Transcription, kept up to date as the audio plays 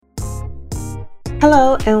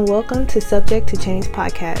Hello and welcome to Subject to Change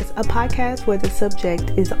podcast, a podcast where the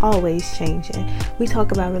subject is always changing. We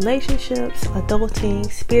talk about relationships,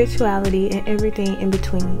 adulting, spirituality, and everything in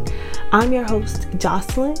between. I'm your host,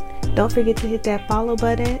 Jocelyn. Don't forget to hit that follow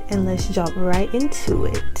button and let's jump right into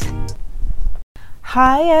it.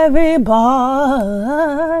 Hi everybody.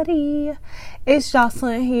 It's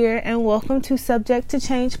Jocelyn here and welcome to Subject to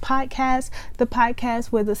Change podcast, the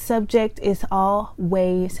podcast where the subject is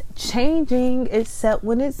always changing except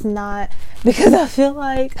when it's not, because I feel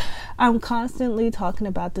like I'm constantly talking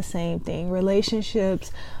about the same thing: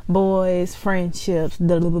 relationships, boys, friendships,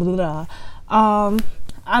 blah, blah, blah, blah.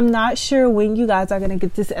 I'm not sure when you guys are going to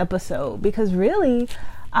get this episode because really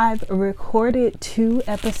I've recorded 2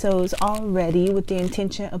 episodes already with the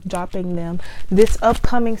intention of dropping them this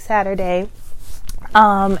upcoming Saturday.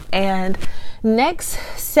 And next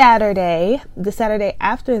Saturday, the Saturday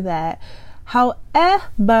after that.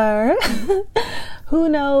 However, who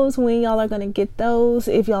knows when y'all are going to get those,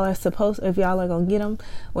 if y'all are going to get them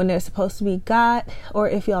when they're supposed to be got, or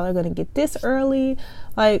if y'all are going to get this early,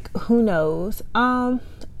 like who knows.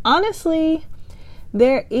 Honestly,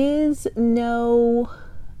 there is no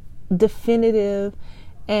definitive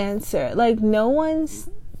answer. Like no one's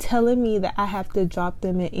telling me that I have to drop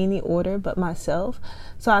them in any order but myself,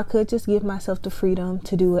 so I could just give myself the freedom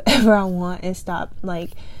to do whatever I want and stop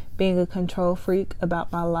like being a control freak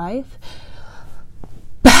about my life.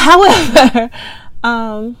 However,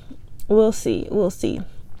 we'll see.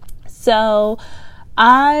 So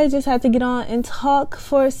I just had to get on and talk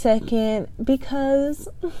for a second because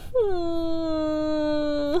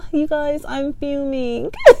you guys, I'm fuming.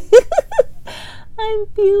 I'm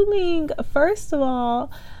fuming. First of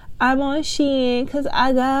all, I'm on Shein because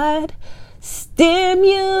I got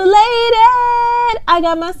stimulated. I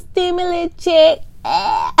got my stimulus check.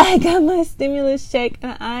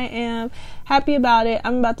 And I am happy about it.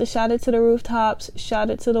 I'm about to shout it to the rooftops,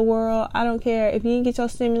 shout it to the world. I don't care if you didn't get your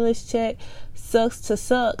stimulus check. Sucks to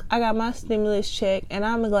suck. I got my stimulus check and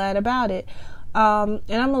I'm glad about it. And I'm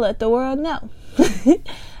gonna let the world know.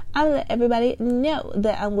 I'm gonna let everybody know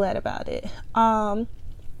that I'm glad about it.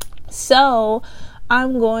 So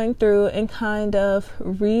I'm going through and kind of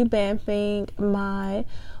revamping my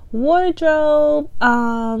wardrobe.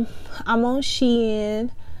 I'm on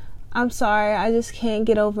Shein. I'm sorry, I just can't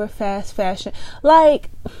get over fast fashion. Like,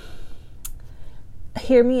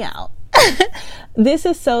 hear me out. This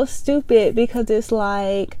is so stupid because it's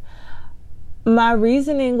like my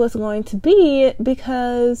reasoning was going to be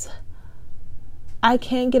because I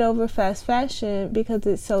can't get over fast fashion because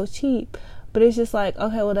it's so cheap. But it's just like,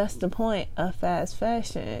 okay, well, that's the point of fast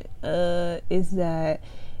fashion, is that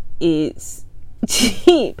it's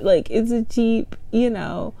cheap. Like, it's a cheap,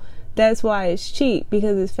 that's why it's cheap,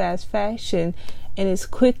 because it's fast fashion and it's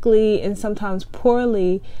quickly and sometimes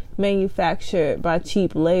poorly manufactured by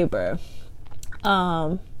cheap labor.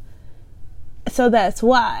 So that's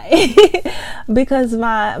why. Because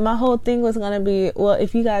my whole thing was going to be, well,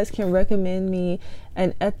 if you guys can recommend me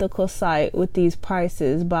an ethical site with these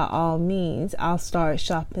prices, by all means, I'll start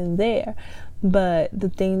shopping there. But the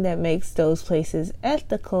thing that makes those places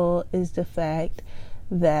ethical is the fact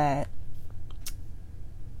that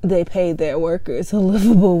they pay their workers a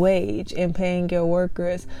livable wage, and paying your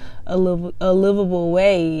workers a livable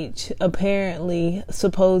wage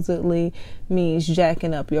supposedly means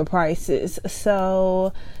jacking up your prices.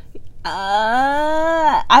 So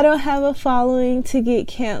I don't have a following to get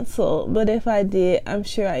canceled, but if I did, I'm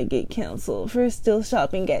sure I'd get canceled for still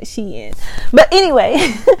shopping at Shein. But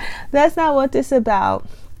anyway, that's not what this is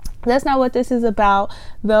about.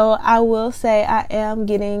 Though I will say I am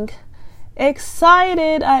getting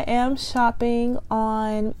excited. I am shopping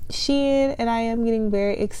on Shein and I am getting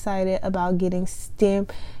very excited about getting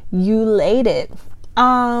stimulated.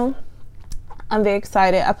 I'm very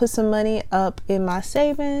excited. I put some money up in my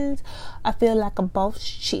savings. I feel like a boss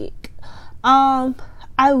chick. I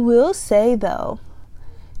will say though,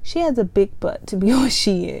 she has a big butt to be on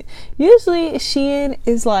Shein. Usually Shein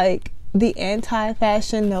is like the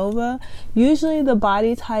anti-Fashion Nova. Usually the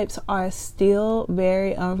body types are still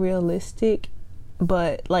very unrealistic,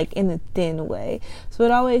 but like in a thin way. So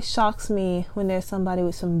it always shocks me when there's somebody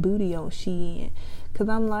with some booty on Shein, because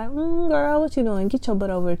I'm like, girl, what you doing? Get your butt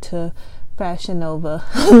over to Fashion Nova.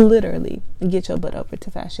 Literally, get your butt over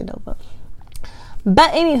to Fashion Nova.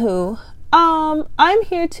 But anywho, I'm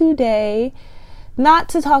here today not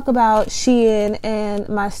to talk about Shein and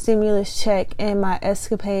my stimulus check and my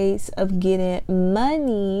escapades of getting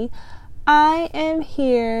money. I am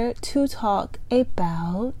here to talk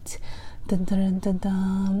about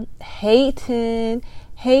hating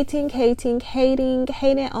hating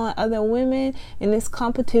on other women, and this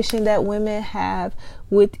competition that women have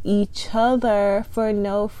with each other for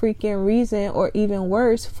no freaking reason, or even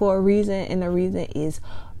worse, for a reason, and the reason is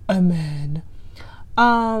a man.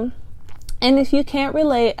 And if you can't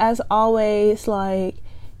relate, as always, like,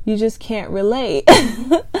 you just can't relate.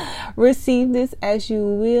 Receive this as you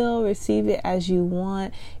will. Receive it as you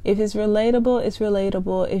want. If it's relatable, it's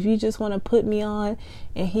relatable. If you just want to put me on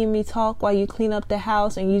and hear me talk while you clean up the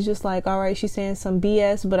house, and you just like, all right, she's saying some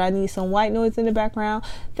BS, but I need some white noise in the background,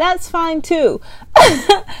 that's fine too.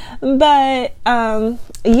 But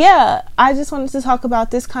yeah, I just wanted to talk about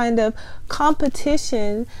this kind of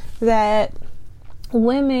competition that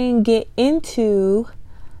women get into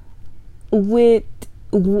with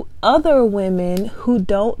other women who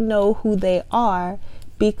don't know who they are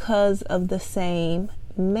because of the same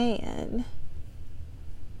man.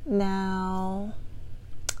 Now,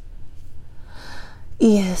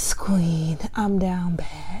 yes, queen, I'm down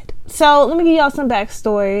bad. So let me give y'all some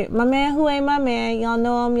backstory. My man who ain't my man, y'all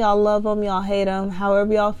know him, y'all love him, y'all hate him,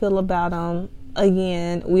 however y'all feel about him.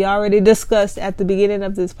 Again, we already discussed at the beginning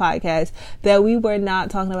of this podcast that we were not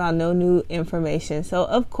talking about no new information. So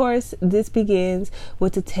of course, this begins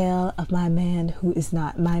with the tale of my man who is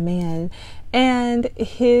not my man, and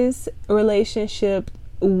his relationship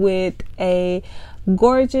with a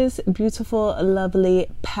gorgeous, beautiful, lovely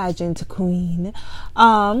pageant queen.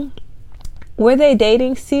 Were they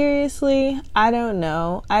dating seriously? I don't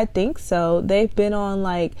know. I think so. They've been on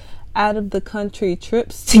like out of the country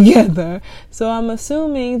trips together, so I'm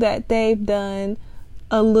assuming that they've done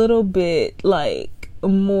a little bit like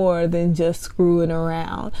more than just screwing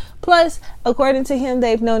around. Plus, according to him,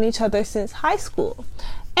 they've known each other since high school,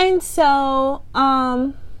 and so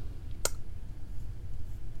yeah,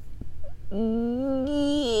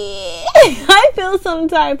 I feel some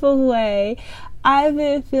type of way. I've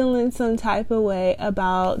been feeling some type of way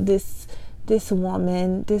about this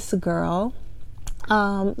woman, this girl.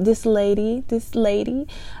 This lady,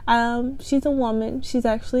 she's a woman. She's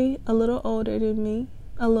actually a little older than me,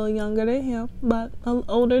 a little younger than him, but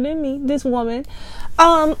older than me. This woman,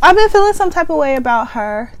 I've been feeling some type of way about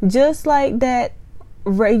her, just like that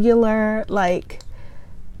regular, like,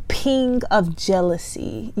 ping of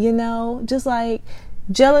jealousy, you know, just like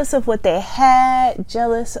jealous of what they had,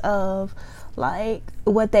 jealous of like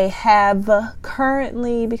what they have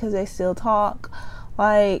currently because they still talk,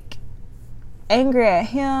 like, angry at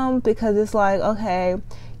him because it's like, okay,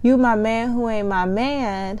 you my man who ain't my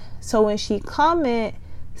man, so when she comment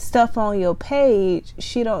stuff on your page,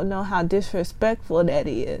 she don't know how disrespectful that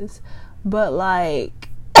is. But like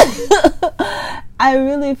I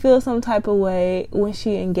really feel some type of way when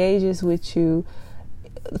she engages with you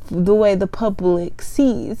the way the public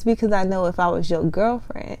sees, because I know if I was your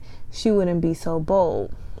girlfriend, she wouldn't be so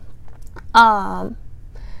bold. And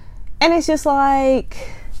it's just like,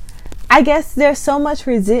 I guess there's so much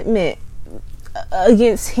resentment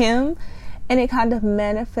against him, and it kind of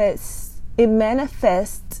manifests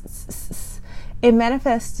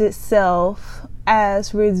itself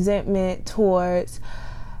as resentment towards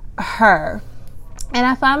her. And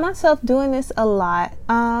I find myself doing this a lot.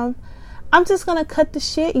 I'm just gonna cut the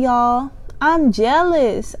shit, y'all. I'm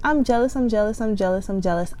jealous, but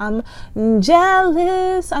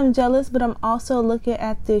I'm also looking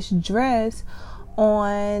at this dress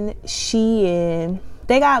on Shein.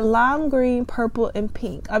 They got lime green, purple, and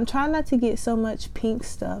pink. I'm trying not to get so much pink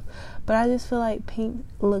stuff, but I just feel like pink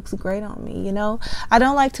looks great on me, you know? I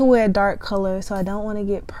don't like to wear dark colors, so I don't want to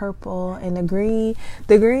get purple. And the green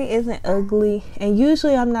isn't ugly. And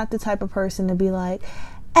usually I'm not the type of person to be like,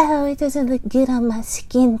 oh, it doesn't look good on my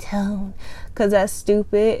skin tone, because that's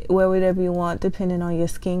stupid. Wear whatever you want depending on your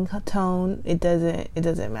skin tone. It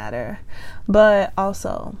doesn't matter. But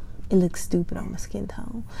also, it looks stupid on my skin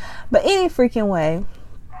tone. But any freaking way,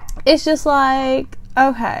 it's just like,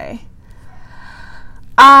 okay,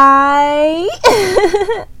 I'm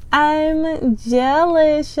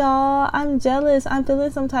jealous, y'all. I'm jealous. I'm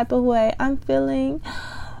feeling some type of way. I'm feeling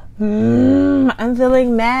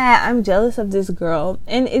mad. I'm jealous of this girl,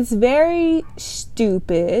 and it's very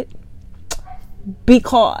stupid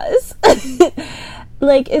because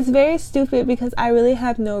like, it's very stupid because I really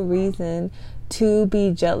have no reason to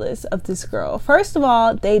be jealous of this girl. First of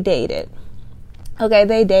all, they dated. Okay,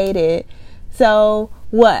 they dated. So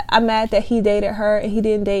what? I'm mad that he dated her and he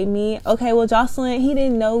didn't date me. Okay, well, Jocelyn, he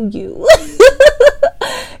didn't know you.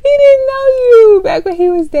 He didn't know you back when he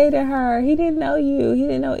was dating her. He didn't know you. He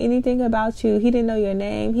didn't know anything about you. He didn't know your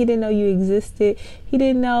name. He didn't know you existed. He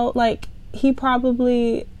didn't know, like, he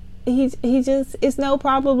probably he just, it's no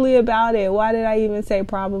probably about it. Why did I even say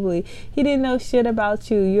probably? He didn't know shit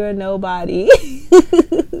about you. You're a nobody.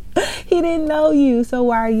 He didn't know you, so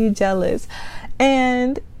why are you jealous?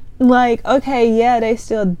 And like, okay, yeah, they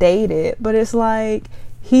still dated, but it's like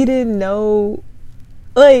he didn't know,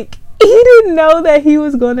 like, he didn't know that he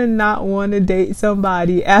was gonna not want to date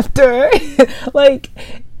somebody after like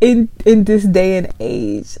in this day and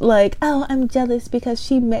age. Like, oh, I'm jealous because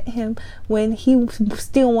she met him when he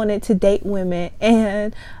still wanted to date women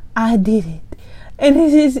and I didn't. And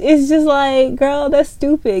it's just like, girl, that's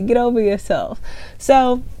stupid. Get over yourself.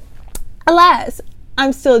 So alas,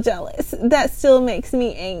 I'm still jealous. That still makes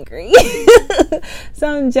me angry.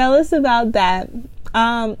 So I'm jealous about that.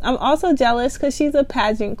 I'm also jealous because she's a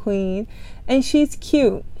pageant queen and she's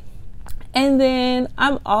cute. And then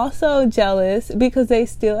I'm also jealous because they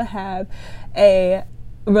still have a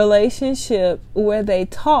relationship where they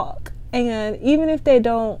talk. And even if they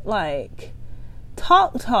don't like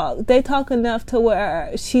talk, they talk enough to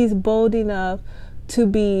where she's bold enough to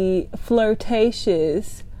be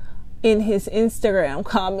flirtatious in his Instagram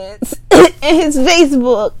comments and his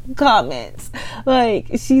Facebook comments. Like,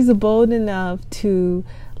 she's bold enough to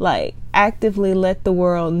like actively let the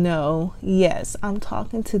world know, yes, I'm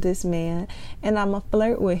talking to this man and I'm a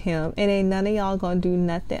flirt with him, and ain't none of y'all gonna do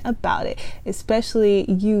nothing about it,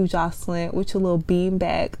 especially you, Jocelyn, with your little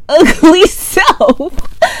beanbag ugly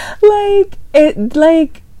self.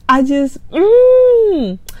 I just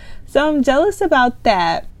so I'm jealous about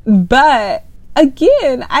that. But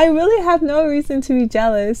again, I really have no reason to be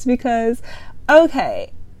jealous because,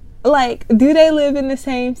 okay, like, do they live in the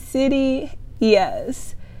same city?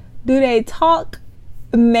 Yes. Do they talk?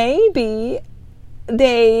 Maybe.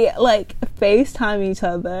 They like FaceTime each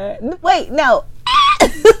other. Wait, no.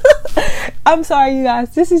 I'm sorry, you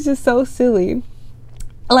guys. This is just so silly.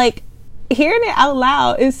 Like, hearing it out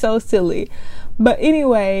loud is so silly. But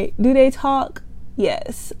anyway, do they talk?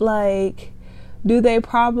 Yes. Like, do they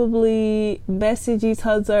probably message each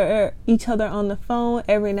other on the phone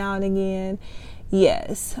every now and again?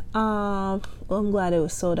 Yes. Well, I'm glad it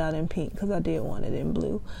was sold out in pink because I did want it in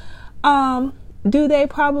blue. Do they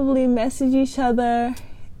probably message each other?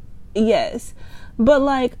 Yes. But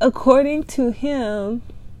like, according to him,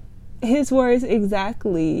 his words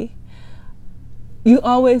exactly, you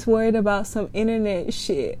always worried about some internet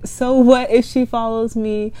shit. So what if she follows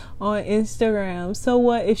me on Instagram? So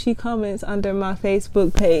what if she comments under my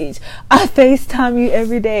Facebook page? I FaceTime you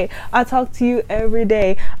every day. I talk to you every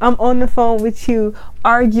day. I'm on the phone with you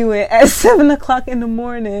arguing at 7 o'clock in the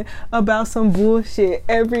morning about some bullshit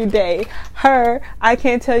every day. I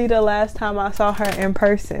can't tell you the last time I saw her in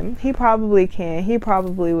person. He probably can. He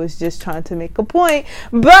probably was just trying to make a point.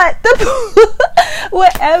 But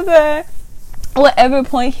whatever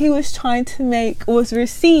point he was trying to make was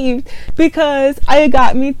received, because it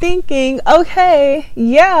got me thinking, okay,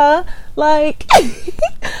 yeah, like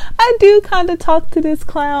I do kind of talk to this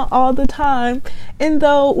clown all the time, and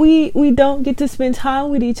though we don't get to spend time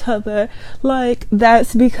with each other, like,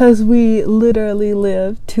 that's because we literally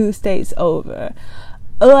live 2 states over.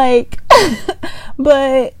 Like,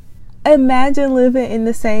 but imagine living in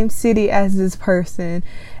the same city as this person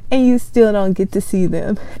and you still don't get to see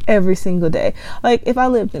them every single day. Like, if I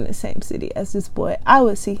lived in the same city as this boy, I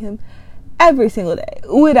would see him every single day,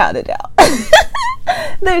 without a doubt.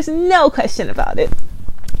 There's no question about it.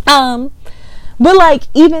 But like,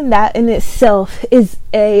 even that in itself is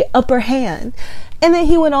a upper hand. And then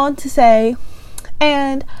he went on to say,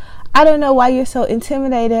 and I don't know why you're so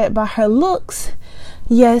intimidated by her looks.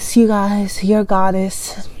 Yes, you guys, your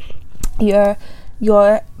goddess, your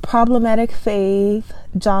problematic fave,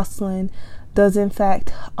 Jocelyn, does in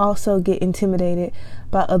fact also get intimidated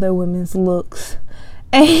by other women's looks.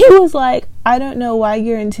 And he was like, I don't know why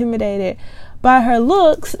you're intimidated by her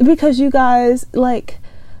looks, because you guys, like,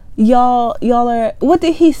 y'all are, what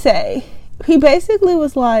did he say? He basically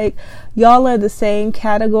was like, y'all are the same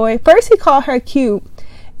category. First he called her cute,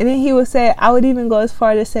 and then he would say, I would even go as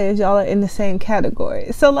far to say, as y'all are in the same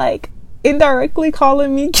category. So like, indirectly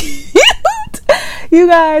calling me cute. You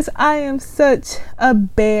guys, I am such a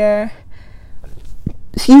bare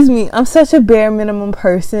minimum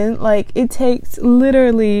person. Like, it takes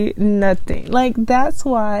literally nothing. Like, that's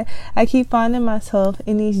why I keep finding myself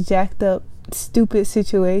in these jacked up, stupid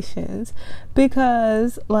situations,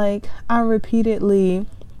 because like, I'm repeatedly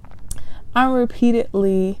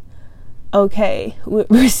okay with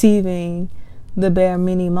receiving the bare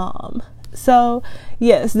minimum. So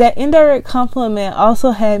yes, that indirect compliment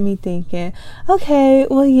also had me thinking, okay,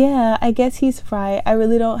 well, yeah, I guess he's right. I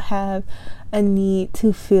really don't have a need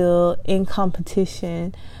to feel in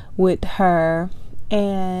competition with her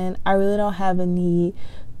and I really don't have a need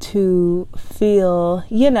to feel,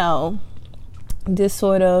 this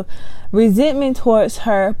sort of resentment towards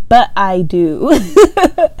her, but I do.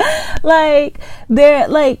 like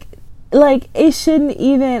I shouldn't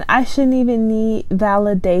even need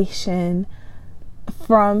validation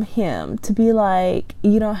from him to be like,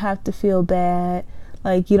 you don't have to feel bad,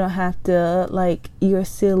 like you don't have to, like you're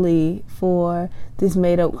silly for this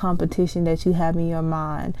made up competition that you have in your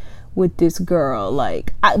mind with this girl,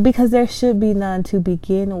 because there should be none to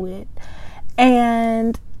begin with.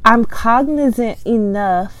 And I'm cognizant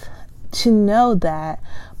enough to know that,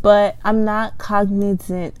 but I'm not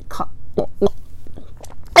cognizant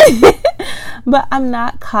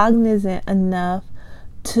enough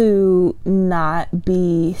to not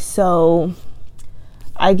be so,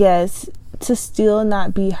 I guess, to still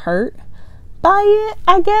not be hurt by it,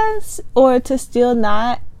 I guess, or to still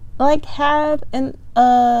not have an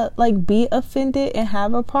be offended and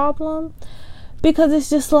have a problem, because it's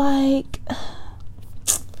just okay,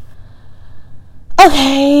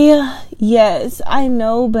 yes, I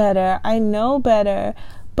know better,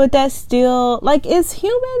 but that's still, it's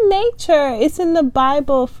human nature. It's in the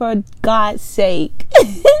Bible, for God's sake.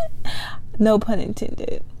 No pun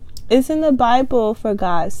intended. It's in the Bible, for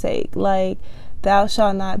God's sake. Thou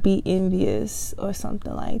shalt not be envious, or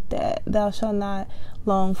something like that. Thou shalt not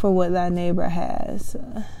long for what thy neighbor has.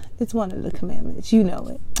 It's one of the commandments. You know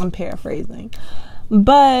it. I'm paraphrasing.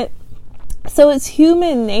 But so it's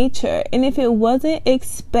human nature, and if it wasn't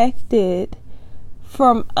expected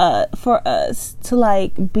for us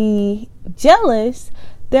to be jealous,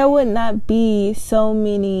 there would not be so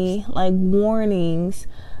many warnings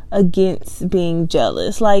against being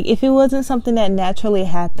jealous. If it wasn't something that naturally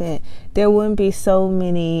happened, there wouldn't be so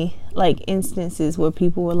many instances where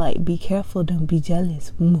people were be careful, don't be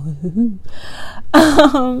jealous.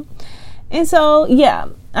 And so yeah,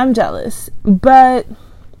 I'm jealous, but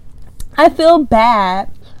I feel bad,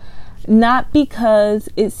 not because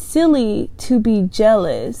it's silly to be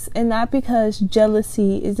jealous, and not because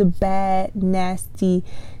jealousy is a bad, nasty,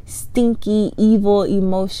 stinky, evil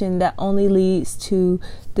emotion that only leads to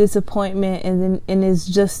disappointment and is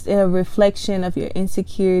just a reflection of your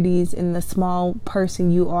insecurities and the small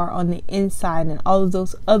person you are on the inside, and all of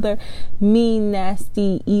those other mean,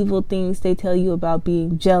 nasty, evil things they tell you about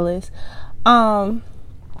being jealous.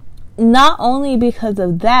 Not only because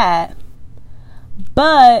of that,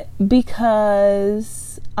 but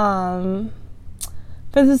because for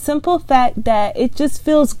the simple fact that it just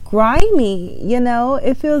feels grimy,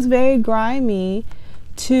 it feels very grimy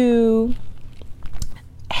to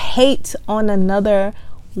hate on another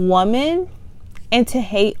woman, and to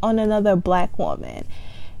hate on another black woman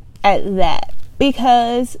at that,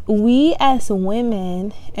 because we as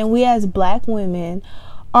women, and we as black women,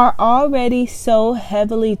 are already so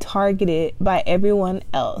heavily targeted by everyone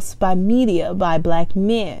else, by media, by black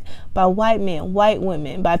men, by white men, white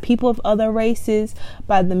women, by people of other races,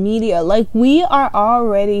 by the media. We are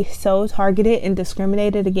already so targeted and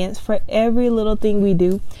discriminated against for every little thing we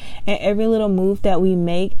do and every little move that we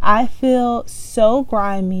make. I feel so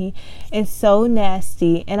grimy and so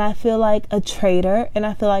nasty, and I feel like a traitor, and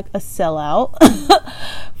I feel like a sellout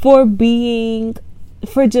for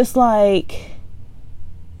just for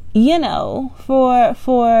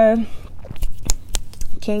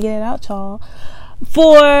can't get it out, y'all,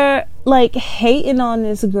 for hating on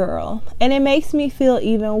this girl. And it makes me feel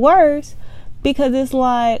even worse, because it's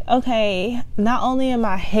okay, not only am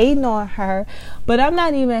I hating on her, but I'm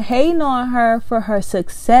not even hating on her for her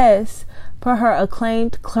success, for her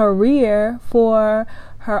acclaimed career, for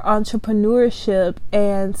her entrepreneurship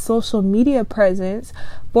and social media presence,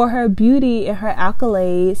 for her beauty and her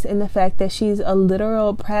accolades, and the fact that she's a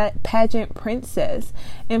literal pageant princess,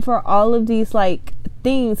 and for all of these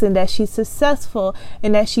things, and that she's successful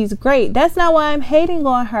and that she's great. That's not why I'm hating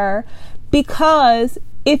on her, because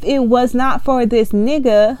if it was not for this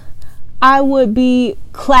nigga, I would be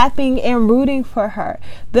clapping and rooting for her.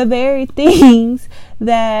 The very things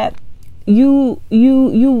that you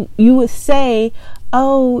would say,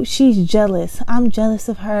 oh, she's jealous. I'm jealous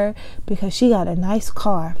of her because she got a nice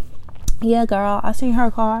car. Yeah, girl, I seen her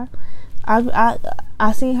car. I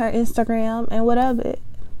seen her Instagram and whatever.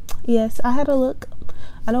 Yes, I had a look.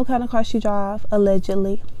 I know what kind of car she drive,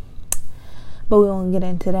 allegedly. But we won't get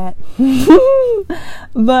into that.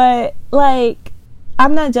 But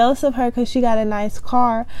I'm not jealous of her because she got a nice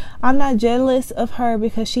car. I'm not jealous of her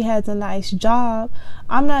because she has a nice job.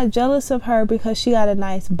 I'm not jealous of her because she got a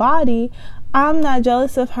nice body. I'm not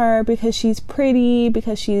jealous of her because she's pretty,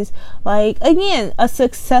 because she's again, a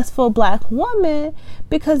successful black woman,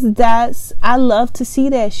 because I love to see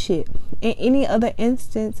that shit. In any other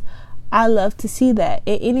instance, I love to see that.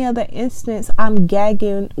 In any other instance, I'm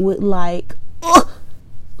gagging with like, ugh!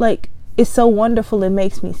 Like, it's so wonderful, it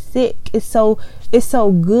makes me sick. It's so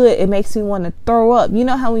good, it makes me want to throw up. You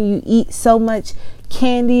know how when you eat so much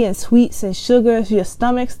candy and sweets and sugars, your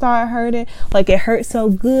stomach start hurting? Like, it hurts so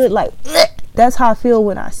good. Like, ugh! That's how I feel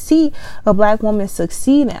when I see a black woman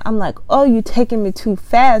succeeding. I'm like, oh, you taking me too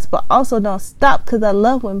fast, but also don't stop, because I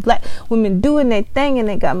love when black women doing their thing and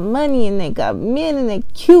they got money and they got men and they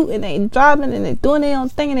cute and they driving and they doing their own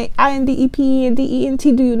thing and they INDEP and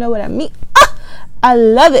DENT. Do you know what I mean? I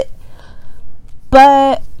love it.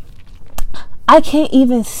 But I can't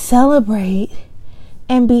even celebrate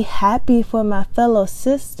and be happy for my fellow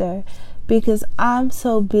sister because I'm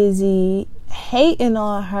so busy hating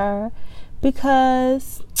on her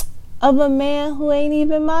because of a man who ain't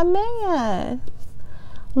even my man.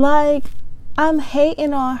 Like, I'm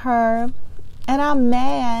hating on her and I'm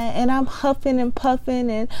mad and I'm huffing and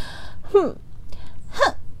puffing and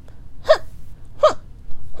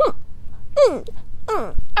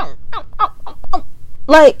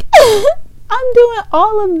like I'm doing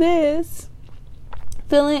all of this,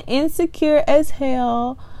 feeling insecure as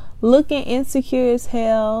hell, looking insecure as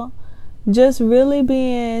hell, just really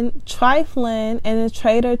being trifling and a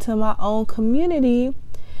traitor to my own community.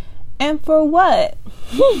 And for what?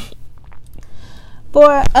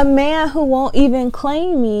 For a man who won't even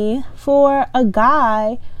claim me, for a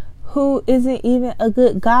guy who isn't even a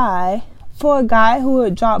good guy, for a guy who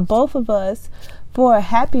would drop both of us for a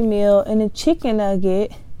Happy Meal and a chicken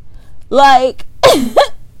nugget. Like,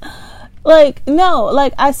 like, no,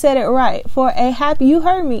 like I said it right. You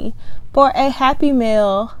heard me. For a Happy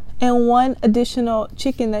Meal and one additional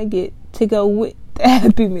chicken nugget to go with the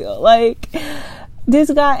Happy Meal. Like,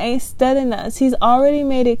 this guy ain't studying us. He's already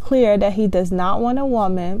made it clear that he does not want a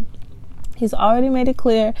woman. He's already made it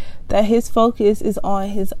clear that his focus is on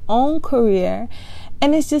his own career.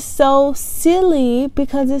 And it's just so silly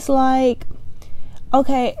because it's like,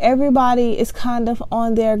 okay, everybody is kind of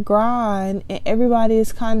on their grind and everybody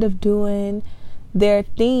is kind of doing their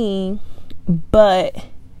thing, but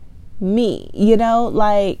me, you know,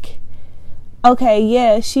 like, okay,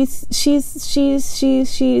 yeah, she's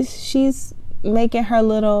making her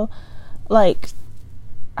little, like,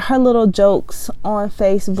 her little jokes on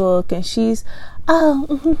Facebook, and she's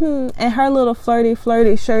and her little flirty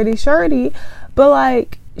shirty, but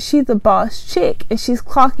like, she's a boss chick and she's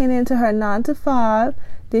clocking into her 9 to 5,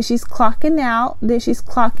 then she's clocking out, then she's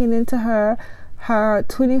clocking into her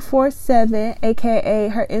 24/7, aka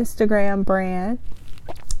her Instagram brand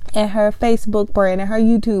and her Facebook brand and her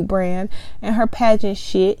YouTube brand and her pageant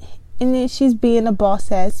shit, and then she's being a boss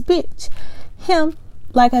ass bitch. Him,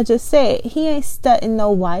 like I just said, he ain't stunting no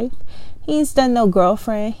wife, he ain't stunting no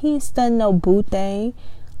girlfriend, he ain't stunting no boo thing.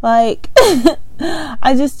 Like,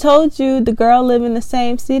 I just told you the girl live in the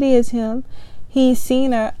same city as him. He's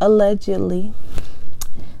seen her allegedly.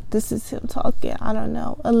 This is him talking. I don't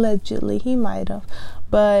know. Allegedly, he might have,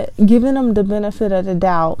 but giving him the benefit of the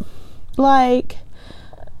doubt. Like,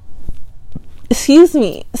 excuse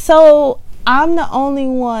me. So I'm the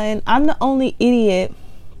only idiot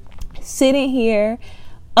sitting here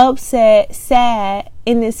upset, sad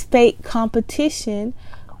in this fake competition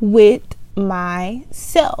with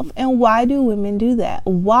myself. And why do women do that?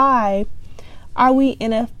 Why are we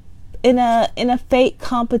in a fake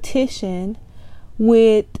competition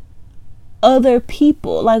with other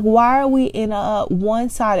people? Like, why are we in a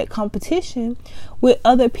one-sided competition with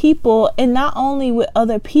other people, and not only with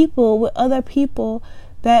other people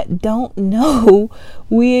that don't know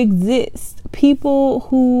we exist, people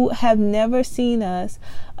who have never seen us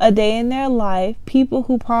a day in their life, people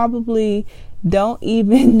who probably don't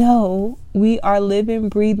even know we are living,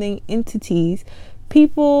 breathing entities,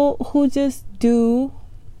 people who just don't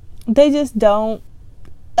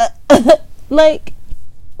like,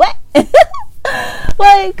 what?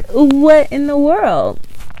 Like, what in the world?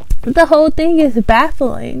 The whole thing is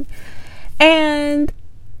baffling. And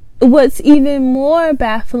what's even more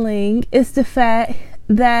baffling is the fact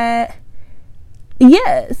that,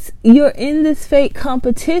 yes, you're in this fake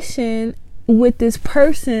competition with this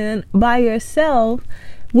person by yourself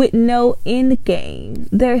with no end game.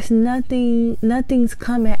 There's nothing's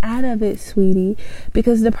coming out of it, sweetie,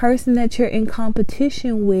 because the person that you're in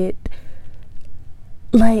competition with,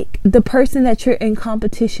 like the person that you're in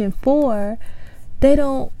competition for, they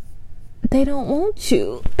don't want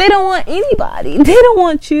you. They don't want anybody. They don't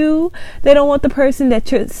want you. They don't want the person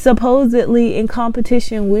that you're supposedly in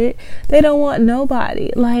competition with. They don't want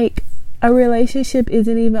nobody. Like, a relationship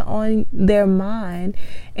isn't even on their mind.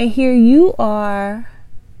 And here you are,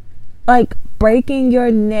 like breaking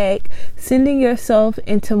your neck, sending yourself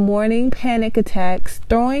into morning panic attacks,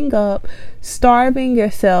 throwing up, starving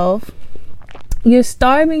yourself. You're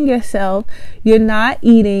starving yourself. You're not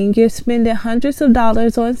eating. You're spending hundreds of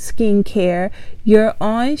dollars on skincare. You're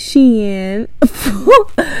on Shein,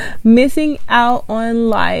 missing out on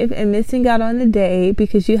life and missing out on the day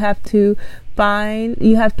because you have to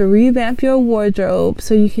revamp your wardrobe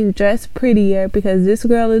so you can dress prettier, because this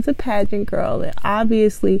girl is a pageant girl and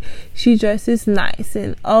obviously she dresses nice.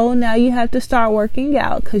 And now you have to start working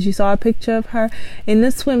out because you saw a picture of her in the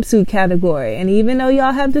swimsuit category, and even though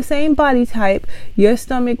y'all have the same body type, your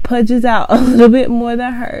stomach pudges out a little bit more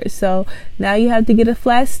than hers. So now you have to get a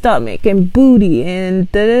flat stomach and booty and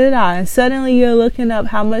and suddenly you're looking up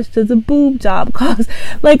how much does a boob job cost.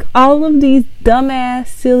 Like all of these dumbass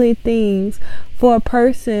silly things for a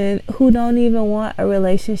person who don't even want a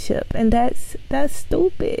relationship, and that's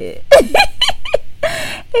stupid.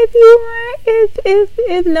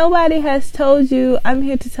 If nobody has told you, I'm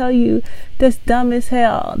here to tell you that's dumb as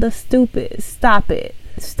hell, that's stupid. Stop it.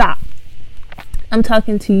 Stop. I'm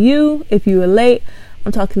talking to you. If you relate,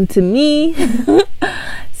 I'm talking to me.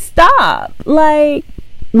 Stop. Like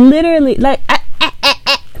literally, like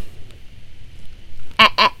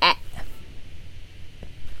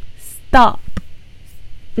stop.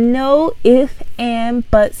 No if and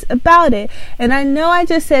buts about it. And I know I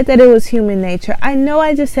just said that it was human nature. I know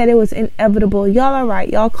I just said it was inevitable. Y'all are right.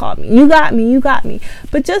 Y'all called me. You got me.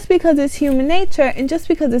 But just because it's human nature and just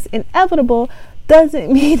because it's inevitable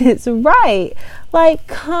doesn't mean it's right. Like,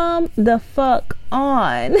 come the fuck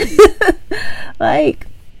on. Like,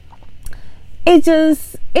 it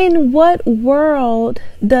just, in what world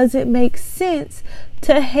does it make sense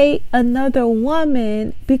to hate another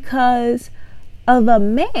woman because of a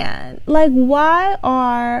man? Like,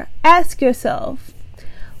 ask yourself,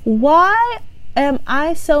 why am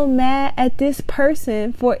I so mad at this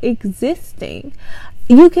person for existing?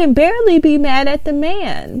 You can barely be mad at the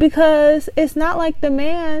man, because it's not like the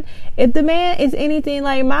man, if the man is anything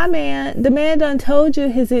like my man, the man done told you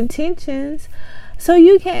his intentions. So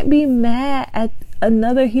you can't be mad at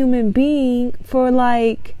another human being for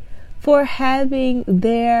having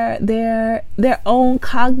their own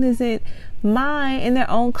cognizant mind and their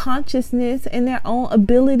own consciousness and their own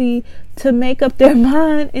ability to make up their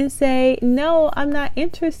mind and say, no, I'm not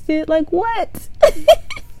interested. Like, what?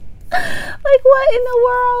 Like, what in the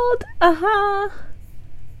world?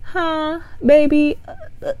 Baby,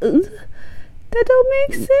 that don't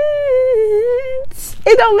make sense.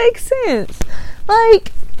 It don't make sense.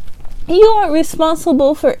 Like, you aren't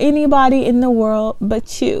responsible for anybody in the world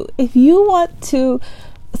but you. If you want to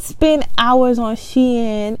spend hours on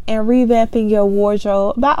Shein and revamping your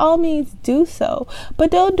wardrobe, by all means do so, but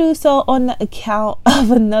don't do so on the account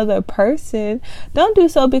of another person. Don't do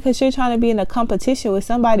so because you're trying to be in a competition with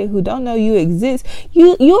somebody who don't know you exist.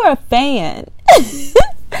 You are a fan.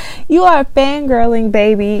 You are fangirling,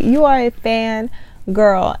 baby. You are a fan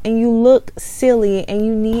girl, and you look silly, and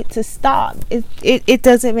you need to stop. It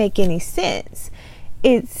doesn't make any sense.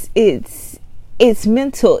 It's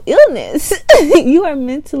mental illness. You are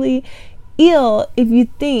mentally ill if you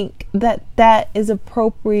think that is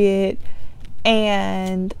appropriate,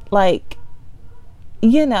 and like,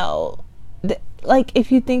 you know, like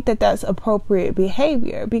if you think that that's appropriate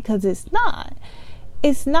behavior, because it's not.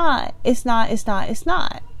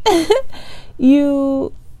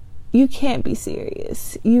 You can't be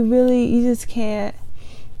serious. You just can't.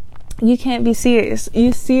 You can't be serious.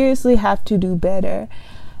 You seriously have to do better.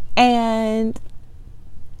 And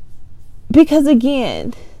because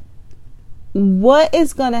again, what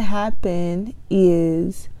is going to happen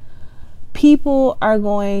is people are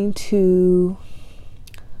going to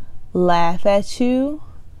laugh at you,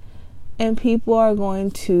 and people are going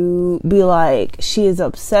to be like, she is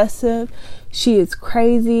obsessive, she is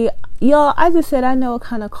crazy. Y'all, I just said I know what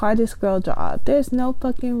kind of car this girl drives. There's no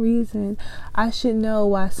fucking reason I should know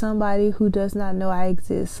why somebody who does not know I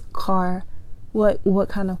exist what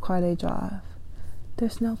kind of car they drive.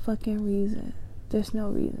 There's no fucking reason. There's no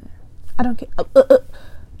reason. I don't care.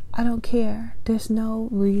 I don't care. There's no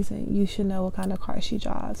reason you should know what kind of car she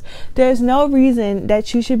drives. There's no reason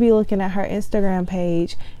that you should be looking at her Instagram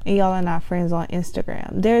page and y'all are not friends on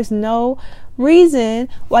Instagram. There's no reason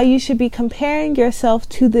why you should be comparing yourself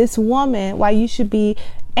to this woman, why you should be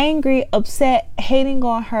angry, upset, hating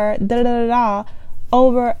on her,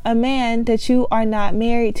 over a man that you are not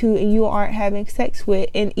married to and you aren't having sex with.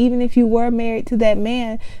 And even if you were married to that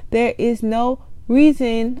man, there is no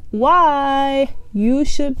reason why you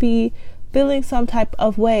should be feeling some type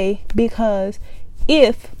of way, because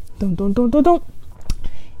if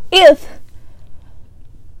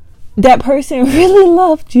that person really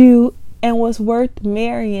loved you and was worth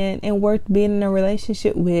marrying and worth being in a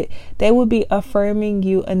relationship with, they would be affirming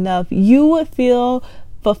you enough. You would feel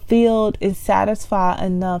fulfilled and satisfied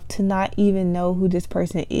enough to not even know who this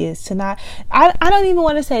person is, to not, I don't even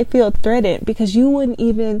want to say feel threatened, because you wouldn't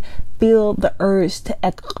even feel the urge to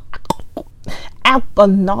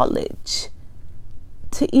acknowledge,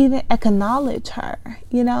 to even acknowledge her.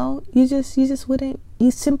 You know, you just wouldn't,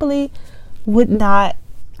 you simply would not.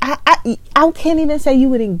 I can't even say you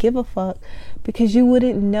wouldn't give a fuck, because you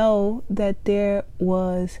wouldn't know that there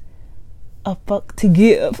was a fuck to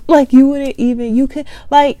give. Like, you wouldn't even, you could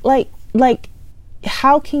like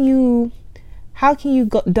how can you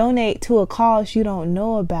go donate to a cause you don't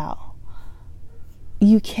know about?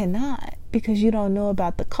 You cannot, because you don't know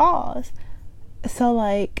about the cause. So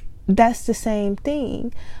like, that's the same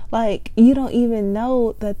thing. Like, you don't even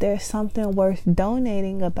know that there's something worth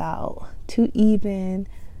donating about to even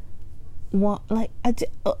want, like, I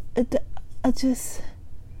just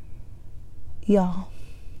y'all,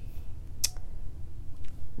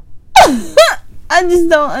 I just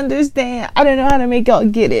don't understand. I don't know how to make y'all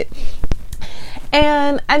get it.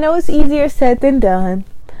 And I know it's easier said than done.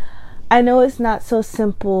 I know it's not so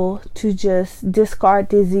simple to just discard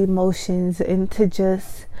these emotions and to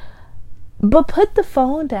just, but put the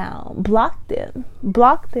phone down, block them.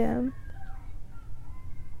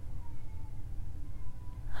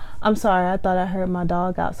 I'm sorry, I thought I heard my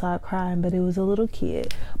dog outside crying, but it was a little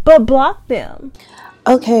kid. But block them.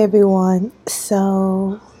 Okay, everyone.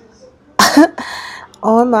 So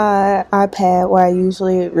on my iPad, where I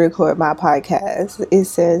usually record my podcast, it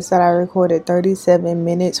says that I recorded 37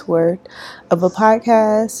 minutes worth of a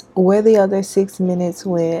podcast. Where the other 6 minutes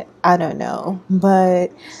went, I don't know.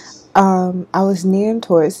 But I was nearing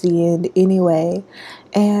towards the end anyway.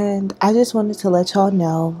 And I just wanted to let y'all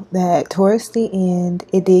know that towards the end,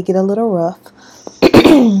 it did get a little rough.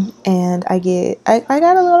 And I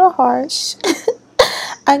got a little harsh.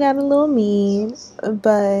 I got a little mean,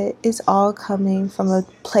 but it's all coming from a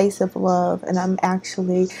place of love. And I'm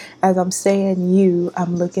actually, as I'm saying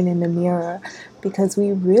I'm looking in the mirror, because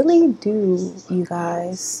we really do, you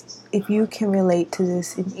guys, if you can relate to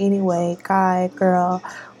this in any way, guy, girl,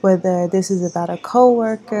 whether this is about a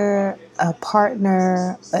coworker, a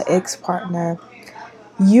partner, an ex-partner,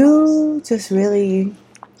 we just really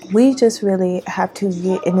have to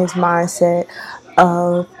get in this mindset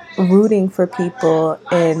of rooting for people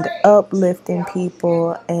and uplifting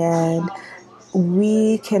people, and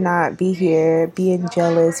we cannot be here being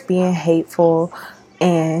jealous, being hateful,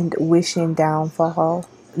 and wishing downfall.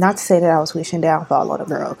 Not to say that I was wishing downfall on a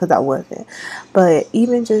girl, because I wasn't, but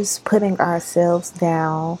even just putting ourselves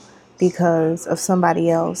down because of somebody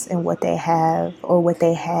else and what they have or what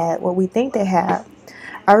they had, what we think they have.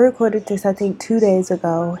 I recorded this, I think, 2 days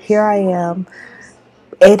ago. Here I am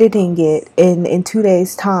editing it, and in 2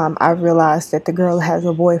 days' time, I realized that the girl has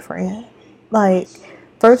a boyfriend. Like,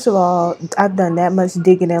 first of all, I've done that much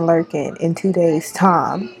digging and lurking in 2 days'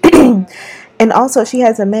 time. And also, she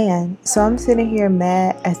has a man. So I'm sitting here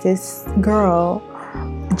mad at this girl,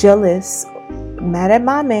 jealous, mad at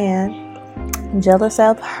my man, jealous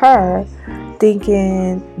of her,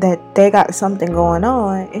 thinking that they got something going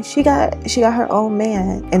on, and she got her own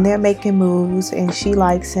man, and they're making moves, and she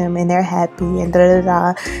likes him, and they're happy, and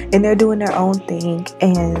and they're doing their own thing,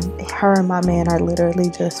 and her and my man are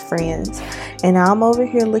literally just friends. And I'm over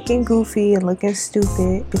here looking goofy and looking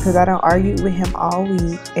stupid because I don't argue with him all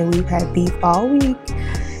week, and we've had beef all week,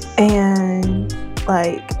 and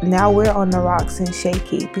like, now we're on the rocks and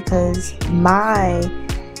shaky because my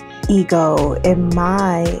ego and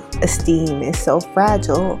my esteem is so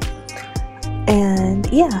fragile. And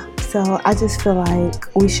yeah, so I just feel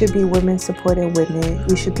like we should be women supporting women.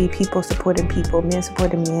 We should be people supporting people, men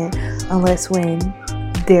supporting men, unless when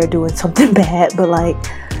they're doing something bad. But like,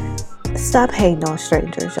 stop hating on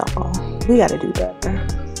strangers, y'all. We gotta do better.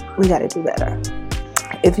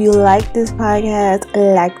 If you like this podcast,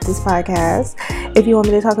 If you want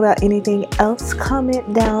me to talk about anything else,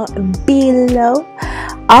 comment down below.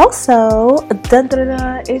 Also,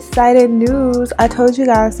 exciting news. I told you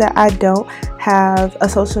guys that I don't have a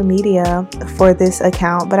social media for this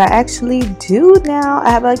account, but I actually do now. I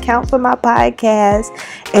have an account for my podcast,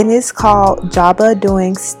 and it's called Jabba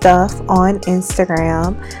Doing Stuff on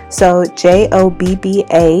Instagram. So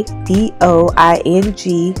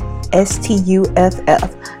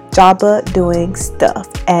JOBBADOINGSTUFF, Jabba Doing Stuff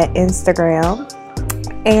at Instagram.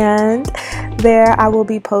 And There I will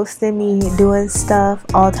be posting me doing stuff,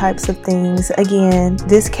 all types of things. Again,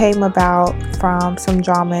 this came about from some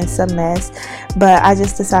drama and some mess, but I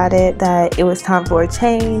just decided that it was time for a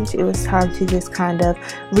change. It was time to just kind of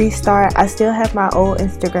restart. I still have my old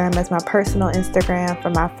Instagram as my personal Instagram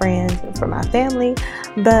for my friends and for my family,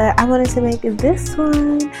 but I wanted to make this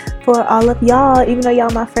one for all of y'all. Even though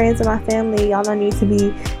y'all my friends and my family, y'all don't need to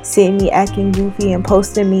be seeing me acting goofy and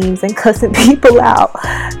posting memes and cussing people out.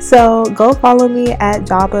 So go follow me at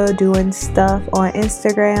Jabba Doing Stuff on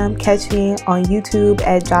Instagram. Catch me on YouTube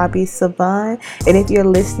at Jabby Savon. And if you're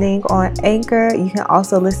listening on Anchor, you can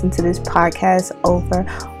also listen to this podcast over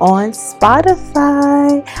on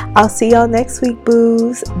Spotify. I'll see y'all next week,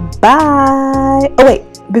 boos. Bye. Oh wait,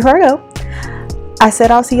 before I go, I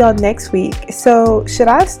said I'll see y'all next week. So should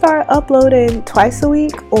I start uploading twice a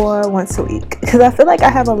week or once a week? Because I feel like I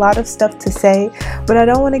have a lot of stuff to say, but I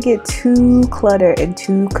don't want to get too cluttered and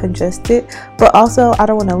too congested. But also I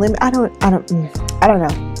don't want to limit. I don't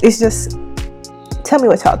know. It's just, tell me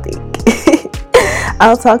what y'all think.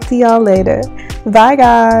 I'll talk to y'all later. Bye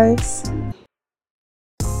guys.